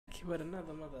back with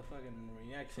another motherfucking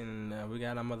reaction. We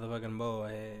got a motherfucking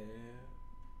boy.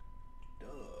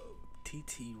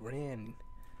 TeeTee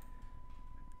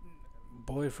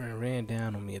boyfriend ran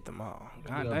down on me at the mall.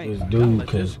 God dang. This dude,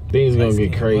 because things gonna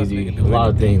get crazy. A lot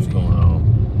of things going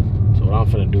on. So what I'm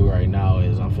finna do right now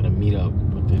is I'm finna meet up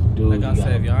with this dude. Like I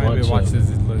said, if y'all ain't been watching this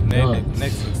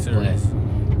Netflix series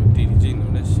with DDG,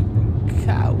 know that shit been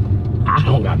cow. I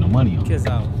don't got no money on. Kiss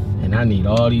out. And I need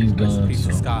all these guns. Piece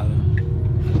of scholar.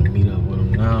 I'm gonna meet up with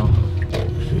him now.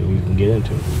 See what we can get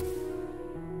into.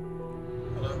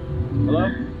 Hello? Hello?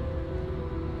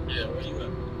 Yeah, where you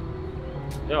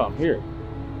at? Yo, I'm here.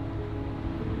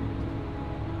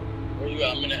 Where you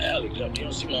at? I'm in the alley. You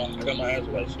don't see my, I got my ass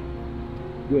wet.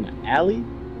 You in the alley?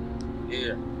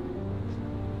 Yeah.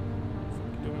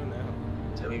 Doing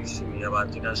now. Tell me you see me. I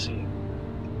think I see you.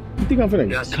 You think I'm finna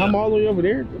Yeah, come all the way over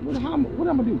there? What I'm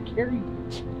gonna do? Carry?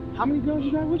 How many guns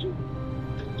you got with you?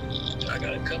 I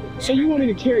got a couple. Bro. So you want me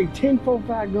to carry 10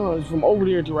 4.5 guns from over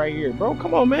there to right here, bro?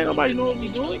 Come on, man. Nobody know what we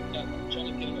doing. I'm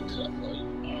trying to get in the cut, bro.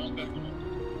 I'm back in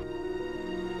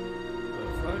The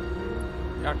fuck?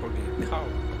 Y'all gonna get caught.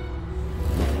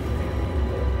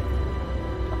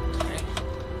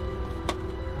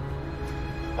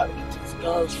 Gotta get these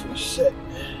guns for shit,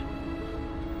 man.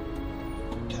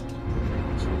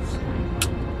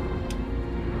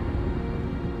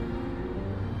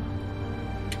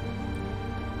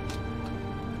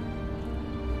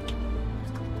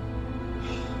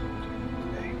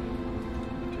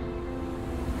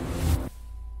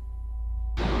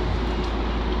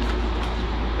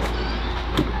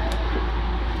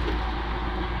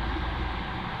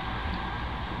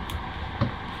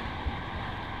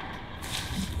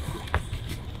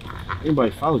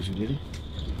 Anybody followed you, did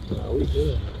he? Nah, we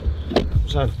good.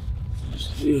 What's happening?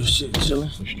 Still shit chilling.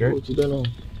 You straight? What you been on?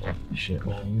 Shit,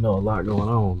 man. You know a lot going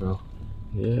on, bro.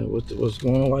 Yeah, what's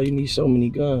going on? Why you need so many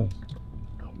guns?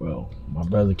 Bro, my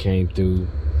brother came through,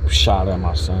 shot at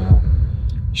my son,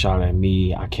 shot at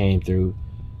me. I came through,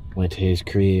 went to his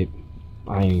crib.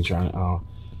 I ain't even trying to,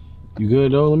 you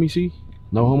good though? Let me see.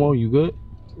 No homo, you good?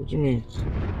 What you mean?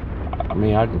 I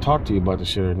mean, I can talk to you about the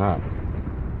shit or not.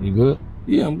 You good?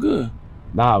 Yeah, I'm good.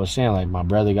 Nah, I was saying like my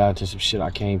brother got into some shit. I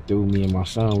came through, me and my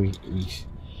son, we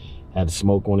had to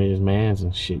smoke one of his mans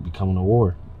and shit becoming a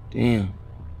war. Damn.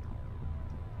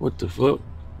 What the fuck?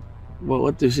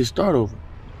 What does it start over?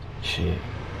 Shit.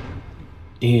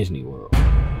 Disney World.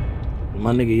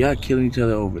 My nigga, y'all killing each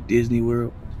other over Disney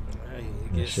World? Hey,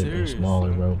 That get shit serious. been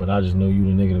smaller, bro. But I just know you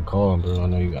the nigga to call, bro. I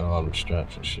know you got all them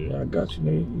straps and shit. Yeah, I got you,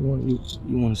 nigga.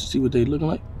 You want to see what they looking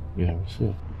like? Yeah,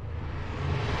 shit.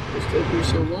 It's taking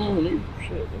so long, nigga.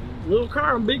 Shit, nigga. Little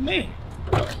car, big man.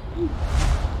 You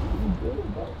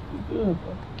good, bro.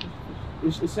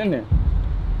 It's in there.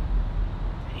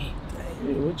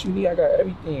 Yeah, what you need? I got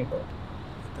everything, bro.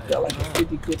 Got like a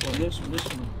 50 clip on this one.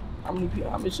 How many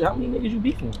niggas you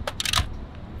beefing with?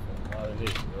 A lot of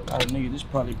this, bro. A lot of niggas, this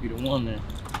probably be the one there.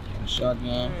 A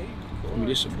shotgun. I mean,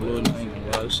 this a bullet. I ain't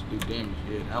gonna lie, this do damage.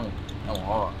 Yeah, that one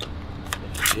hard.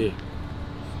 Yeah.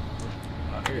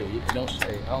 I hear you. Don't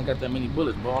say. I don't got that many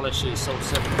bullets, but all that shit is so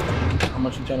simple. How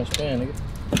much you trying to spend, nigga?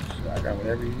 Shit, I got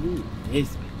whatever you need.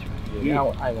 This bitch right Yeah,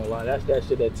 I ain't gonna lie. That's that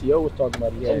shit that T.O. was talking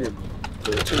about. He had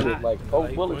like 4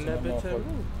 bullets in that motherfucker.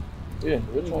 Yeah,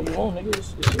 which one you want,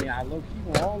 nigga? Yeah, I low key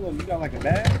want all of them. You got like a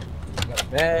bag? You got a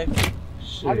bag.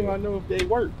 Shit. How do I know if they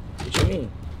work? What you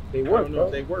mean? They I work, don't know bro.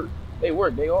 if they work. They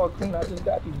work. They all clean. I just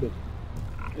got these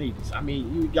bitches. I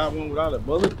mean, you got one without a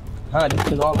bullet? Huh?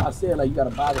 Because all I said, like, you gotta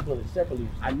buy the bullets separately.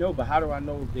 I know, but how do I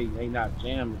know if they not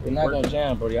jammed? They're not gonna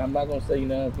jam, brody. I'm not gonna say you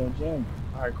know it's gonna jam.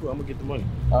 All right, cool. I'm gonna get the money.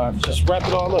 All right, Just wrap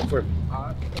it all up for me. All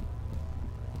right.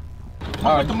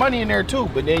 I'll put the money in there too,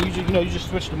 but then you just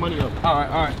switch the money up. All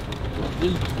right.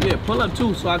 Yeah, pull up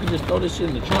too, so I can just throw this shit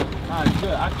in the trunk. All right,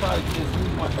 good. I try to just use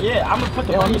my. Yeah, I'm gonna put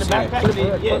the Yeah, money I'm in the saying, backpack. put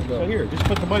it where it So here, just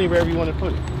put the money wherever you want to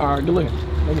put it. All right, good looking.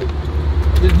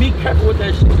 Just be careful with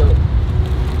that shit though.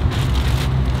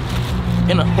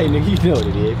 Hey nigga, you know what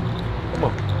it is.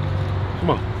 Come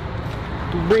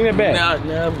on. Bring that bag. Nah,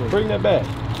 never. Bring that bag.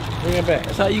 Bring that bag.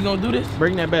 That's how you gonna do this?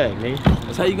 Bring that bag, nigga.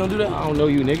 That's how you gonna do that? I don't know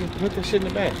you, nigga. Put that shit in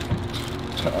the bag.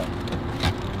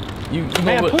 You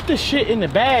Man, know put the shit in the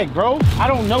bag, bro. I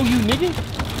don't know you, nigga.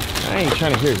 I ain't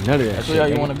trying to hear none of that That's shit. how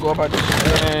you nigga. wanna go about this?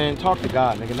 Man, talk to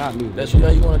God, nigga, not me. That's how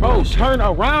you wanna do Bro, this? turn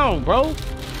around, bro. All right,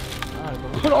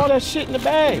 bro. Put all that shit in the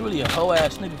bag. You really a hoe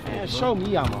ass nigga. Man, show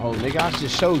me I'm a hoe, nigga. I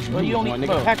just showed you. Bro, you don't one, need-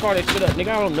 nigga. bro. Pack all that shit up, nigga.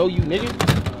 I don't know you, nigga.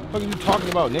 What are you talking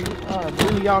about, nigga? All right, bro.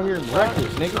 Really out here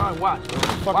reckless, nigga. All right, watch, bro.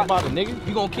 Fuck Watch. about it, nigga.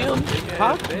 You gonna kill me?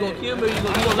 Huh? You gonna kill me or you You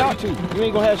gonna got to. You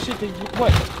ain't gonna have shit to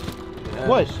what? Yeah,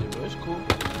 What? Shit, bro. It's cool.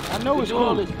 I know We it's do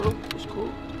all cool. this, bro. It's cool.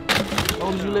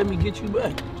 long as you let me get you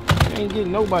back. You ain't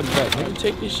getting nobody back, nigga.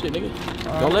 Take this shit, nigga.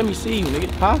 Don't let me see you, nigga.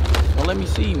 Huh? Don't let me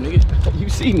see you, nigga. You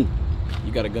see me.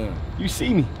 You got a gun. You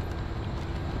see me.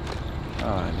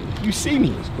 Alright, nigga. You see me.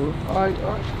 That's cool. Alright,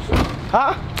 for sure.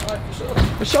 Huh? Alright, for sure.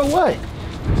 For sure what?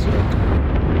 For sure.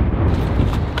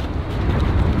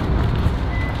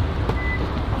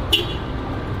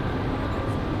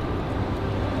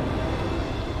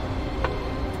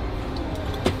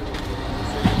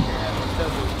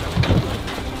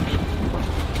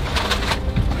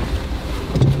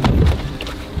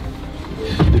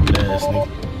 Stupid ass nigga.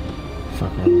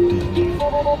 Fuck around with this nigga.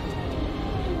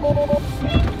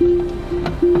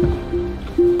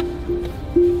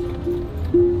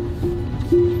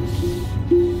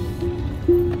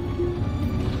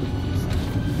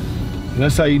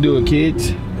 That's how you do it,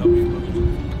 kids.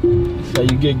 That's how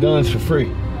you get guns for free.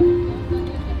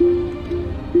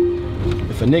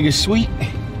 If a nigga's sweet,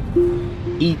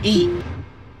 eat.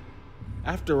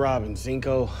 After robbing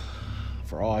Cinco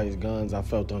for all his guns, I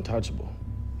felt untouchable.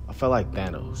 I felt like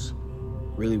Thanos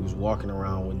really was walking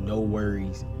around with no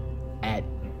worries at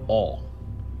all.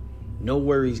 No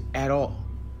worries at all.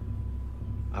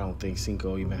 I don't think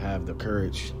Cinco even have the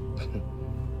courage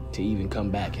to even come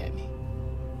back at me.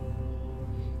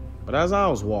 But as I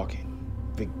was walking,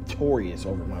 victorious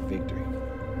over my victory,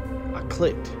 I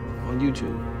clicked on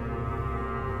YouTube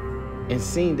and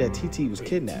seen that TeeTee was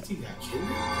kidnapped.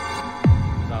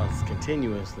 I was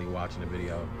continuously watching the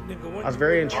video. I was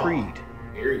very intrigued.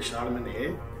 Aries shot him in the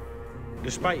head?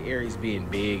 Despite Aries being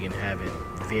big and having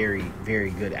very,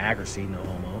 very good accuracy, no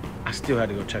homo, I still had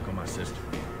to go check on my sister.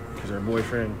 Because her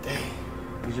boyfriend,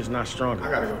 he's just not strong enough.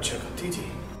 I gotta go check on TeeTee.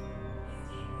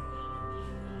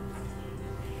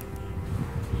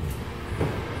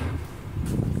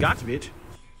 Gotcha, bitch.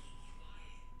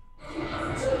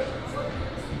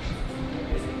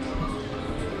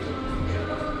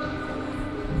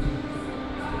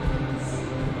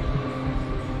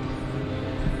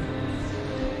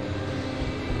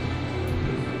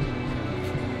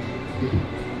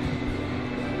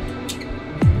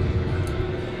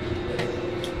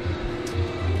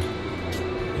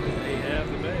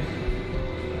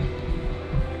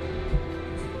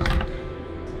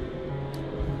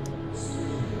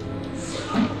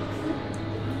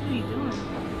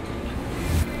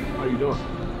 How you doing?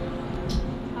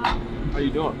 How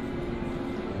you doing?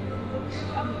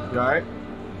 You alright?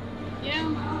 Yeah,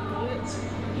 I'm good.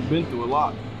 You've been through a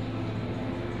lot.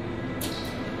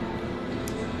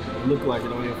 You look like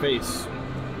it on your face.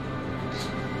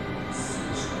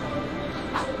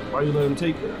 Why you let him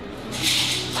take you?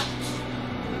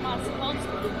 What am I supposed to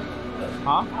do?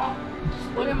 Huh?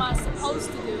 What am I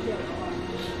supposed to do?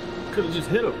 Could've just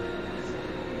hit him.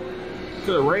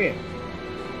 Could've ran.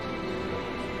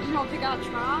 You don't think I'll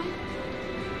try?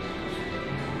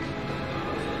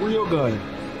 Where your gun? I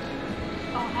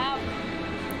don't have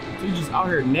one. So you just out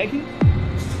here naked? I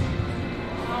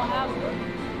don't have one.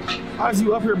 How's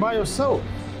you up here by yourself?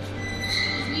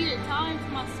 Just needed time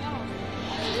for myself.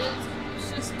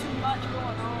 It's just too much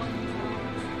going on.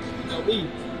 You know me.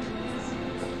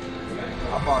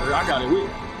 I bought it. I got it with me.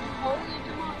 Hold it,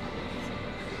 come on.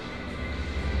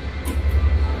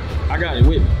 I got it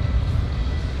with me.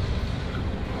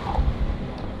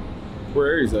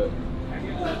 Where is that?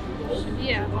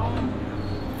 Yeah.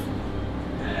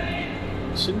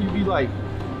 Shouldn't you be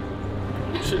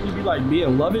like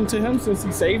being loving to him since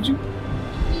he saved you?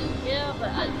 Yeah, but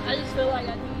I just feel like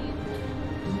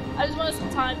I just wanted some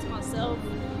time to myself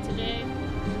today.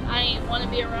 I ain't want to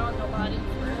be around nobody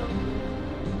for real.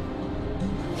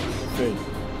 Hey,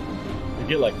 you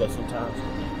get like that sometimes.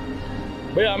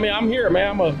 But yeah, I mean, I'm here, man.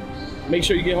 I'm gonna make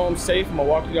sure you get home safe. I'm gonna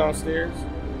walk you downstairs.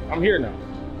 I'm here now.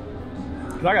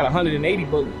 Cause I got 180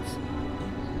 bullets.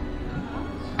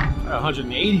 I got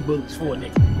 180 bullets for a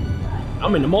nigga.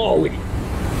 I'm in the mall with you.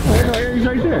 He's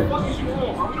right there. What is you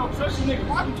doing, bro? You don't trust you, nigga.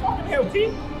 Why you talking to him, T?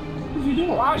 What you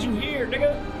doing? Why is you here,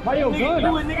 nigga? Why your nigga, gun?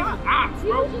 You and nigga ops,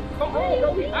 bro. Come on,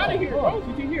 bro. We out of here, bro.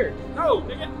 You can hear. No,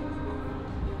 nigga.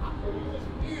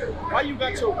 Why you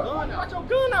got your gun out? You got your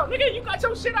gun out, nigga. You got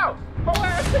your shit out. Whole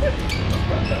ass nigga.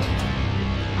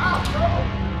 Out, bro.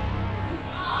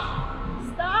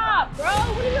 Stop, bro.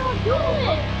 What are y'all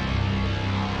doing?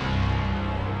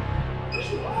 What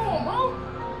you on, bro?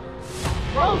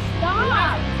 Bro,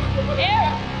 stop.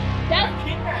 Eric, that's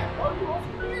Kidnapped, bro. You on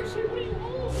some weird shit? What are you on?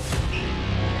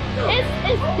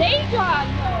 it's day job,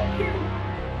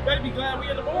 though. Better be glad we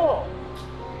in the mall.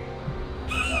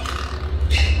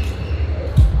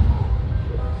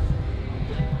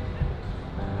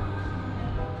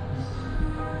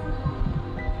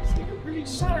 This nigga really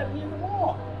shot at me in the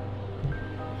mall.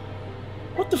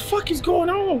 What the fuck is going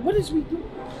on? What is we doing?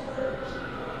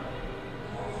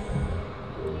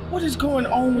 What is going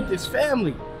on with this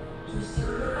family?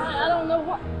 I don't know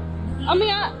what. I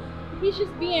mean, he's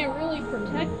just being really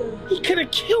protective. He could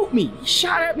have killed me. He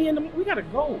shot at me in the. We gotta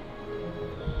go.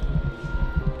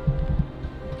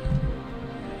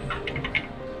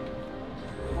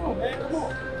 Come on, man. Come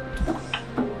on.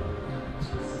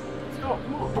 Let's go.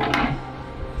 Come on.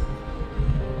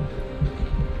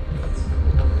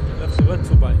 Left the red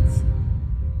 2 bites.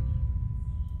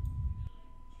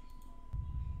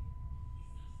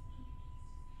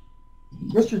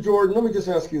 Mr. Jordan, let me just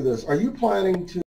ask you this. Are you planning to